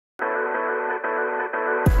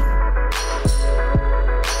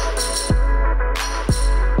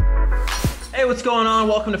what's going on?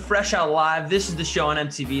 Welcome to Fresh Out Live. This is the show on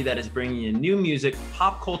MTV that is bringing you new music,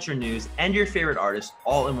 pop culture news, and your favorite artists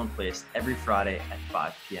all in one place every Friday at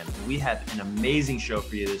 5 p.m. And we have an amazing show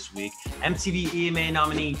for you this week. MTV EMA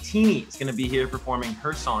nominee Tini is going to be here performing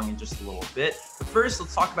her song in just a little bit. But first,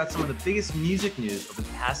 let's talk about some of the biggest music news over the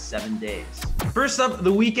past 7 days. First up,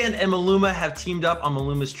 The Weeknd and Maluma have teamed up on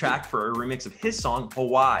Maluma's track for a remix of his song,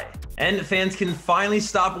 Hawaii. And fans can finally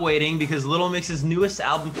stop waiting because Little Mix's newest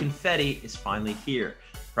album, Confetti, is finally here.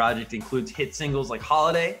 The project includes hit singles like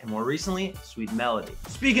Holiday and more recently, Sweet Melody.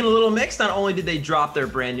 Speaking of Little Mix, not only did they drop their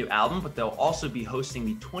brand new album, but they'll also be hosting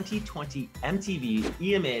the 2020 MTV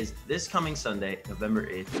EMAs this coming Sunday, November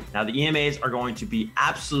 8th. Now the EMAs are going to be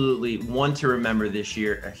absolutely one to remember this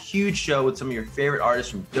year. A huge show with some of your favorite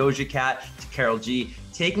artists from Doja Cat to Karol G,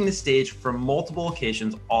 taking the stage for multiple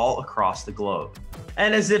occasions all across the globe.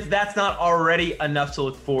 And as if that's not already enough to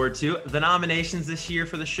look forward to, the nominations this year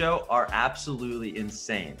for the show are absolutely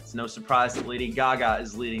insane. It's no surprise that Lady Gaga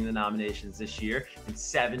is leading the nominations this year in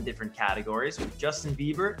 7 different categories, with Justin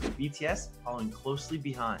Bieber and BTS following closely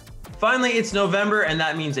behind. Finally, it's November, and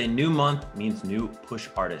that means a new month means new push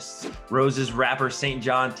artists. Rose's rapper St.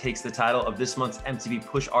 John takes the title of this month's MTV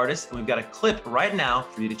Push Artist, and we've got a clip right now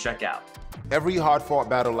for you to check out. Every hard-fought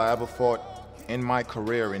battle I ever fought in my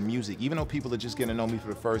career in music, even though people are just getting to know me for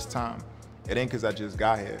the first time, it ain't because I just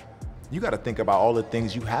got here. You got to think about all the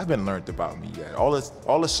things you haven't learned about me yet, all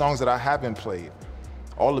the songs that I haven't played,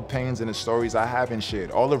 all the pains and the stories I haven't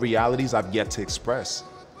shared, all the realities I've yet to express.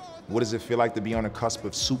 What does it feel like to be on the cusp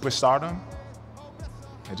of superstardom?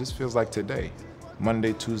 It just feels like today.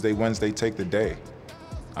 Monday, Tuesday, Wednesday, take the day.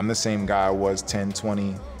 I'm the same guy I was 10,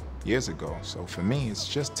 20 years ago, so for me, it's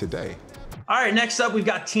just today. All right, next up, we've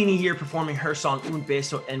got Tini here performing her song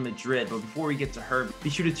Beso in Madrid. But before we get to her, be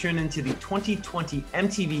sure to tune into the 2020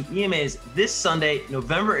 MTV EMAs this Sunday,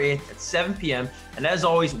 November 8th at 7 p.m. And as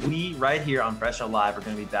always, we right here on Fresh Out Live are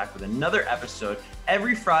going to be back with another episode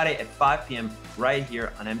every Friday at 5 p.m. right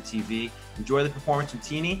here on MTV. Enjoy the performance from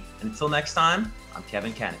Tini. And until next time, I'm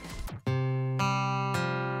Kevin Kennedy.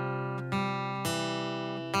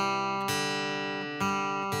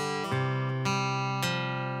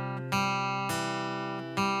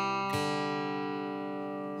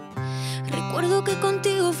 Recuerdo que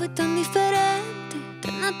contigo fue tan diferente,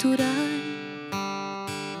 tan natural.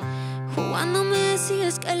 Jugando me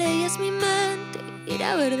decías que leías mi mente y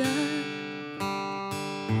era verdad.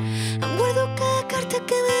 Aún guardo cada carta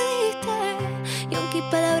que me diste y aunque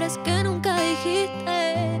hay palabras que nunca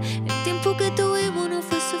dijiste, el tiempo que tuvimos no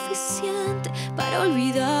fue suficiente para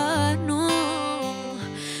olvidarnos.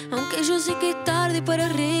 Aunque yo sé que es tarde para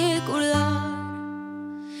recordar.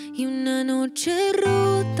 Y una noche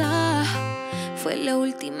rota fue la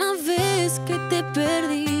última vez que te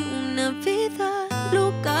perdí. Una vida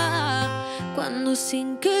loca cuando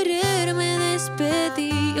sin querer me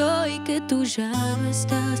despedí. Hoy que tú ya no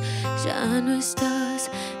estás, ya no estás,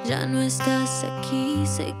 ya no estás aquí,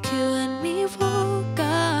 se quedó en mi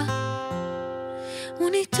boca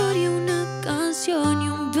una historia, una canción y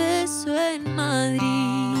un beso en Madrid.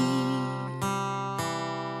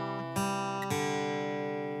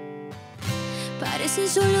 Parecen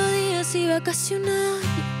solo días y vacaciones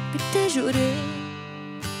que te lloré.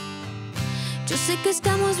 Yo sé que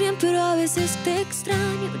estamos bien, pero a veces te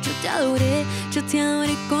extraño. Yo te adoré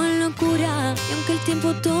con locura. Y aunque el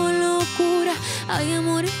tiempo todo lo cura, hay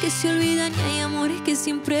amores que se olvidan y hay amores que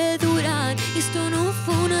siempre duran. Y esto no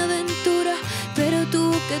fue una aventura, pero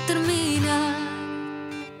tuvo que terminar.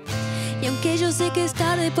 Y aunque yo sé que es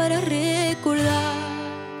tarde para recordar,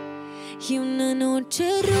 y una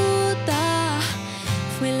noche rota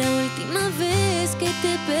fue la última vez que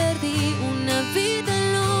te perdí. Una vida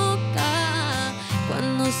loca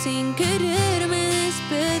cuando sin querer me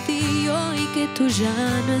despedí. Hoy que tú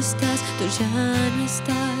ya no estás, tú ya no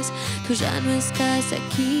estás, tú ya no estás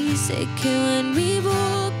aquí, se quedó en mi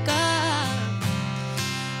boca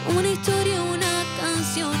una historia, una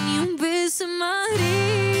canción y un beso en Madrid.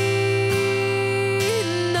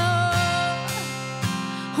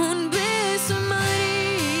 Un beso en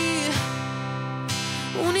Madrid,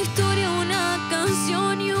 una historia, una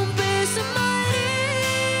canción y un beso en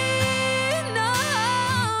Madrid. No,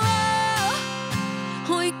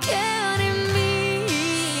 hoy quedan en mí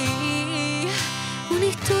una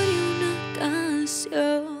historia, una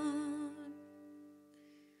canción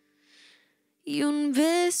y un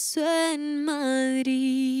beso en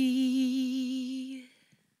Madrid.